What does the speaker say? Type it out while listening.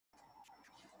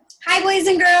Hi, boys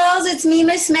and girls. It's me,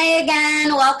 Miss May,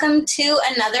 again. Welcome to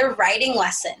another writing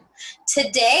lesson.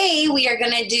 Today, we are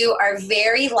going to do our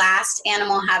very last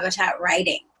animal habitat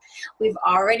writing. We've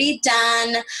already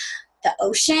done the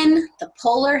ocean, the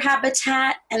polar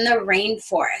habitat, and the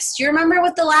rainforest. Do you remember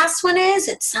what the last one is?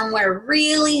 It's somewhere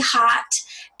really hot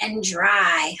and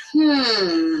dry.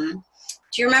 Do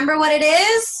you remember what it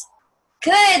is?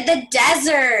 Good, the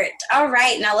desert. All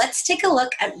right, now let's take a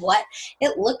look at what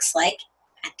it looks like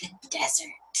at the desert.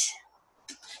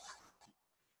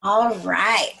 All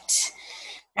right.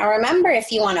 Now remember,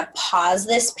 if you want to pause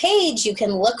this page, you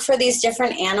can look for these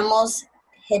different animals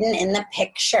hidden in the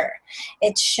picture.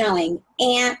 It's showing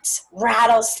ants,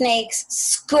 rattlesnakes,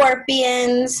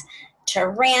 scorpions,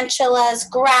 tarantulas,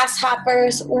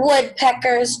 grasshoppers,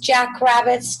 woodpeckers,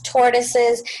 jackrabbits,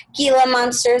 tortoises, Gila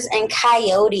monsters, and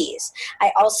coyotes.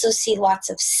 I also see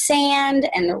lots of sand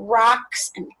and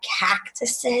rocks and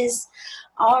cactuses.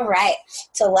 All right,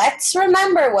 so let's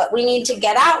remember what we need to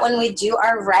get out when we do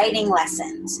our writing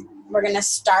lessons. We're going to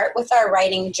start with our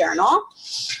writing journal.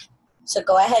 So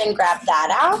go ahead and grab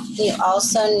that out. You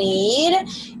also need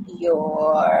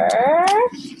your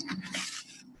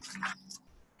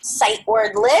sight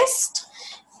word list,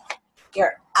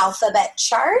 your alphabet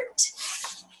chart,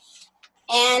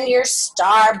 and your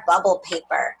star bubble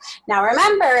paper. Now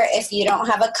remember, if you don't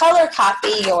have a color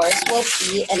copy, yours will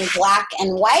be in black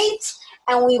and white,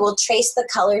 and we will trace the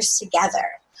colors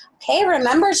together. Okay,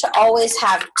 remember to always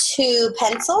have 2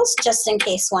 pencils just in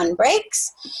case one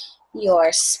breaks,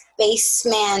 your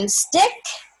spaceman stick,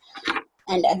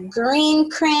 and a green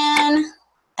crayon,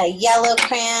 a yellow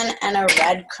crayon, and a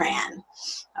red crayon.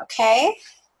 Okay?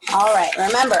 All right,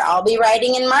 remember, I'll be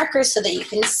writing in markers so that you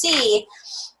can see.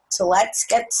 So let's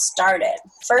get started.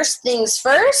 First things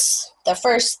first, the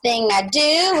first thing I do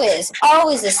is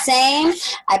always the same.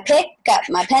 I pick up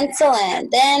my pencil and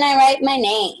then I write my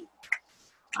name.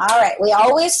 All right, we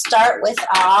always start with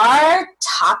our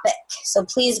topic. So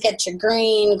please get your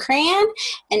green crayon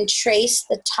and trace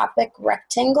the topic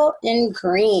rectangle in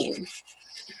green.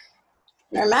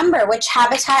 Remember, which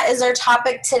habitat is our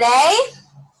topic today?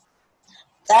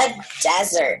 The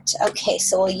desert. Okay,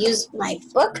 so we'll use my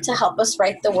book to help us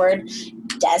write the word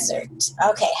desert.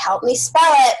 Okay, help me spell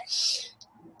it.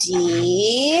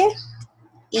 D-E-S-E-R-T.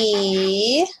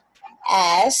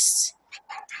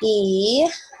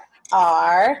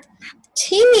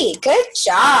 Good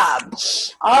job.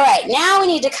 All right, now we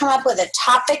need to come up with a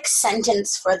topic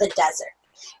sentence for the desert.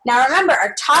 Now remember,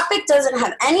 our topic doesn't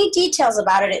have any details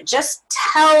about it. It just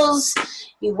tells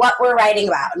you what we're writing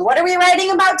about. And what are we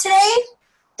writing about today?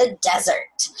 The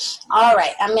desert. All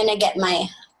right, I'm going to get my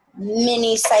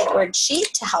mini sight word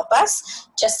sheet to help us,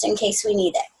 just in case we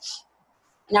need it.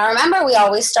 Now remember, we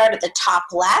always start at the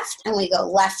top left, and we go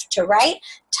left to right,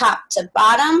 top to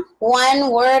bottom, one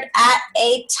word at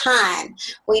a time.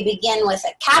 We begin with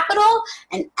a capital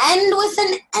and end with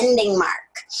an ending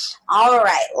mark. All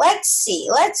right, let's see.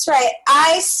 Let's write,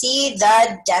 I see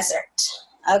the desert.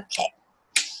 Okay.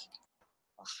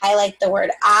 Highlight the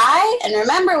word I, and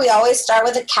remember, we always start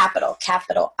with a capital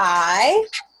I.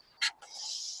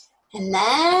 And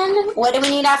then, what do we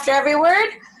need after every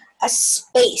word? A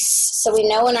space, so we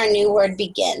know when our new word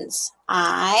begins.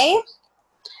 I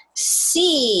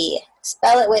see,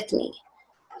 spell it with me,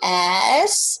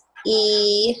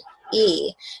 S-E-E.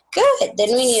 Good,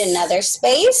 then we need another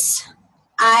space.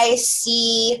 I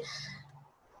see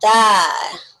the,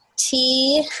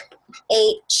 T-H-E.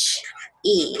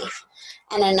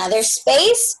 And another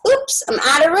space. Oops, I'm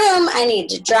out of room. I need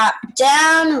to drop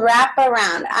down, wrap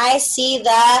around. I see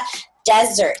the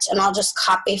desert. And I'll just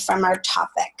copy from our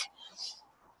topic.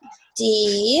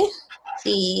 D-E-S-E-R-T.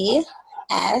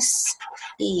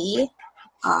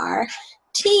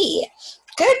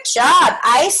 Good job.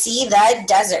 I see the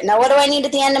desert. Now what do I need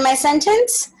at the end of my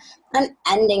sentence? An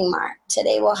ending mark.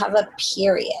 Today we'll have a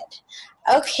period.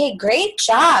 Okay, great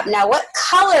job. Now, what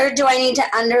color do I need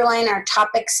to underline our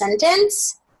topic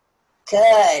sentence?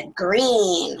 Good,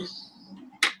 green.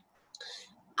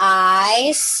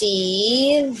 I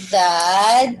see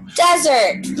the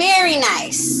desert. Very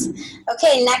nice.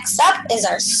 Okay, next up is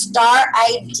our star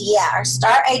idea. Our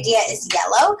star idea is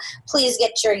yellow. Please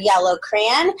get your yellow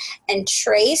crayon and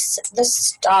trace the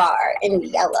star in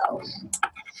yellow.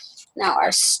 Now,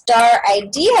 our star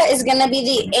idea is going to be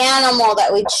the animal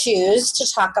that we choose to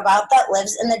talk about that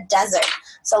lives in the desert.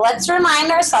 So let's remind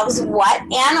ourselves what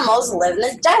animals live in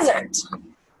the desert.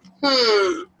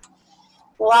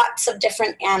 Lots of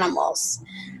different animals.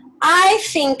 I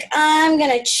think I'm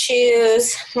going to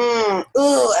choose,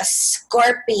 a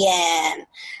scorpion.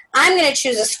 I'm going to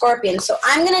choose a scorpion, so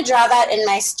I'm going to draw that in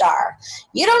my star.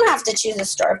 You don't have to choose a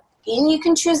scorpion. You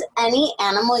can choose any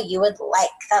animal you would like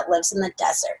that lives in the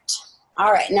desert.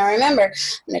 All right, now remember,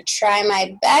 I'm going to try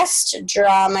my best to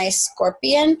draw my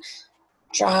scorpion.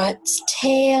 Draw its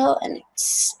tail and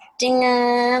its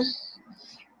stinger.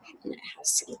 And it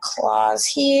has some claws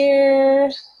here.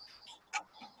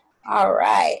 All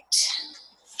right.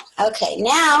 Okay,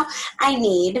 now I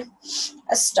need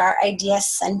a star idea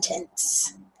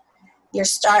sentence. Your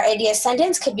star idea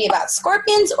sentence could be about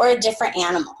scorpions or a different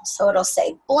animal. So it'll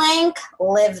say, blank,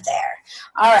 live there.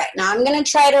 All right, now I'm going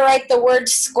to try to write the word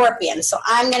scorpion. So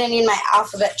I'm going to need my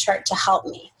alphabet chart to help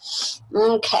me.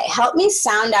 Okay, help me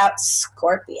sound out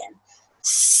scorpion.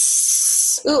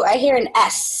 Ooh, I hear an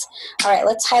S. All right,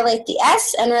 let's highlight the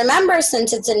S. And remember,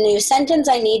 since it's a new sentence,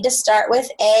 I need to start with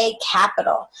a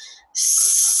capital.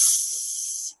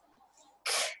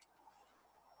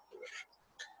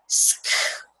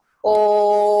 Or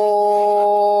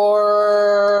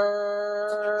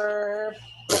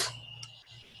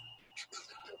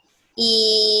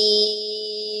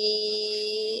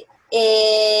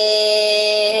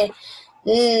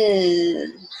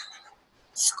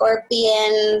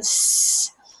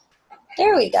scorpions.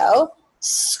 There we go.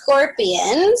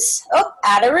 Scorpions. Oh,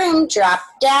 out of room. Drop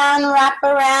down, wrap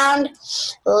around,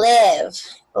 live.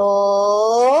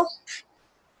 O,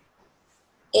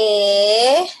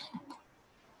 I,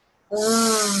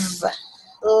 V.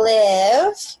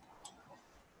 Live.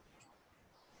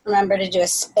 Remember to do a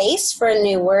space for a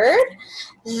new word.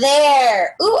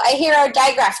 There. Ooh, I hear our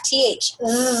digraph. TH.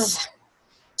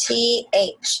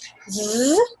 TH.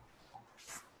 V.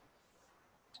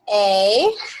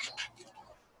 A.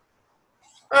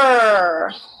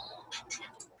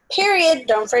 Period.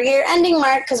 Don't forget your ending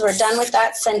mark because we're done with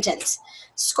that sentence.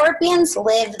 Scorpions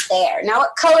live there. Now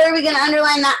what color are we going to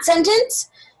underline that sentence?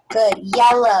 Good.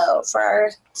 Yellow for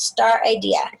our star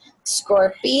idea.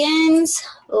 Scorpions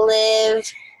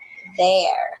live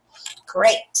there.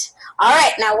 Great. All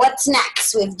right, now what's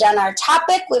next? We've done our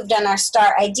topic, we've done our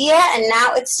star idea, and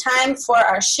now it's time for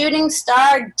our shooting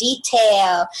star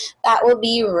detail. That will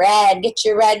be red. Get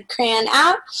your red crayon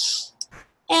out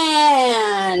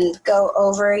and go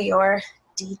over your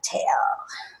detail.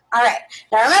 All right,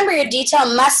 now remember your detail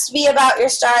must be about your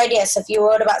star idea. So if you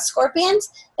wrote about scorpions,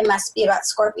 it must be about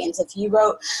scorpions. If you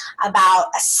wrote about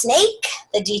a snake,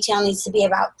 the detail needs to be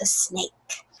about the snake.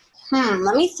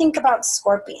 Let me think about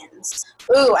scorpions.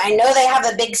 Ooh, I know they have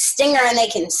a big stinger and they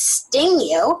can sting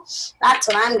you. That's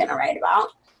what I'm going to write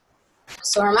about.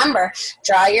 So remember,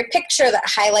 draw your picture that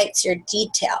highlights your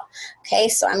detail. Okay,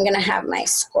 so I'm going to have my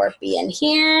scorpion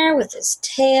here with his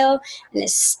tail and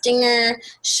his stinger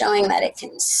showing that it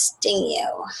can sting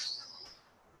you.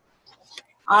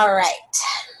 All right.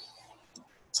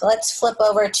 So let's flip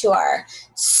over to our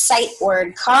sight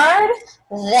word card.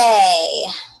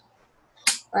 They.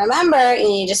 Remember, you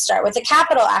need to start with a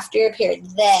capital after your period.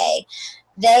 They.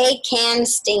 They can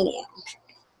sting you.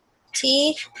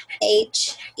 T-H-E-Y.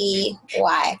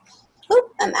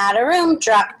 Oop, I'm out of room.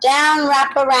 Drop down,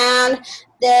 wrap around.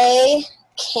 They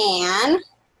can.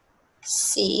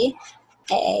 C-A-N.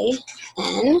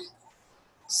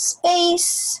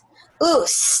 Space. Ooh,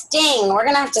 sting. We're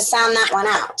going to have to sound that one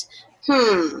out.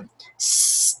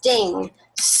 Sting.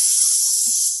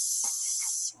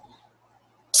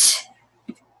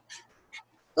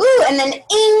 Ooh, and then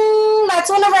ing. That's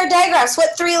one of our digraphs.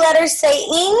 What three letters say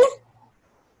ing?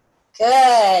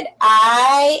 Good.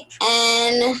 I-N-G.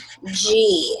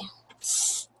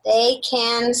 They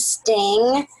can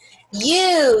sting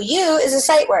you. You is a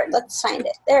sight word. Let's find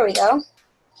it. There we go.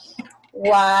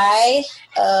 Y-O-U.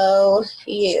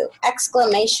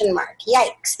 Exclamation mark.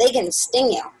 Yikes. They can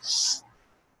sting you.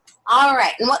 All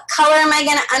right. And what color am I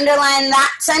going to underline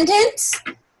that sentence?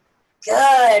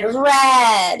 Good.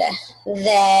 Red.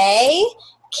 They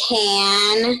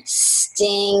can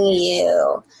sting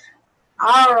you.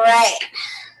 All right.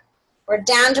 We're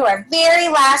down to our very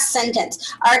last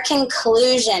sentence, our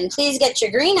conclusion. Please get your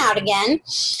green out again.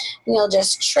 And you'll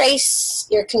just trace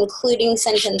your concluding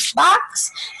sentence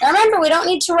box. Now remember, we don't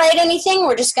need to write anything.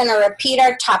 We're just going to repeat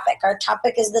our topic. Our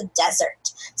topic is the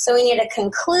desert. So we need a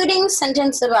concluding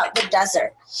sentence about the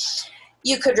desert.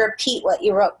 You could repeat what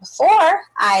you wrote before,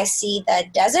 I see the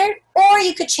desert, or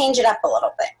you could change it up a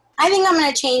little bit. I think I'm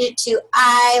going to change it to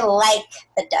I like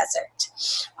the desert.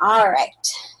 All right,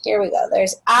 here we go.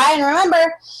 There's I, and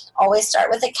remember, always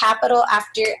start with a capital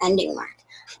after your ending mark.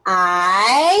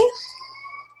 I,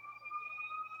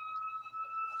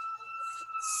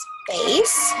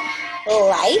 space,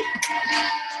 like,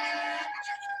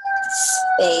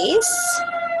 space,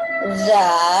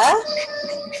 the,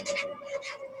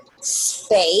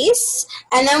 space,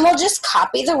 and then we'll just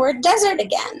copy the word desert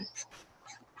again.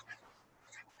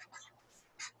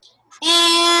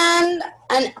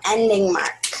 an ending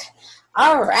mark.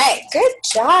 All right, good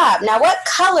job. Now what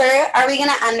color are we going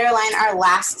to underline our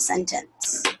last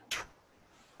sentence?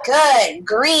 Good,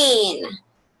 green.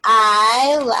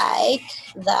 I like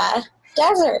the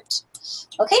desert.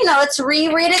 Okay, now let's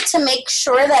reread it to make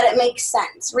sure that it makes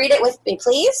sense. Read it with me,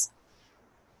 please.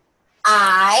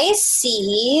 I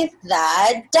see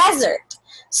the desert.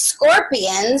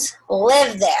 Scorpions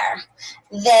live there.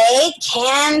 They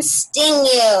can sting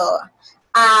you.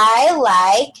 I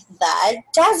like the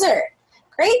desert.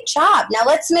 Great job. Now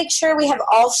let's make sure we have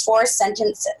all 4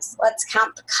 sentences. Let's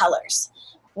count the colors.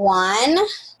 1,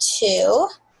 2,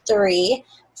 3,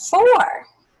 4.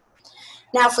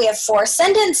 Now if we have 4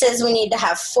 sentences, we need to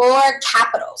have 4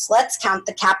 capitals. Let's count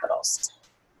the capitals.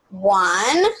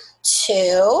 1,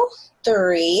 2,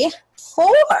 3, 4.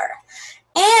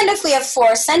 And if we have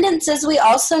 4 sentences, we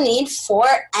also need 4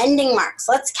 ending marks.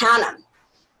 Let's count them.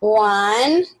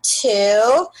 1,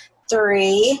 2,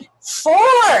 3,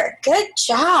 4. Good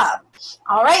job.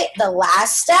 All right, the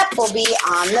last step will be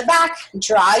on the back.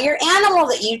 Draw your animal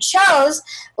that you chose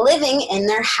living in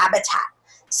their habitat.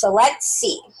 So let's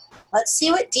see. Let's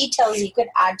see what details you could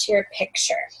add to your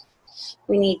picture.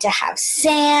 We need to have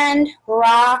sand,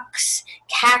 rocks,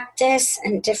 cactus,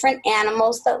 and different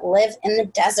animals that live in the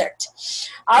desert.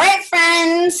 All right,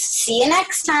 friends, see you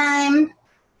next time.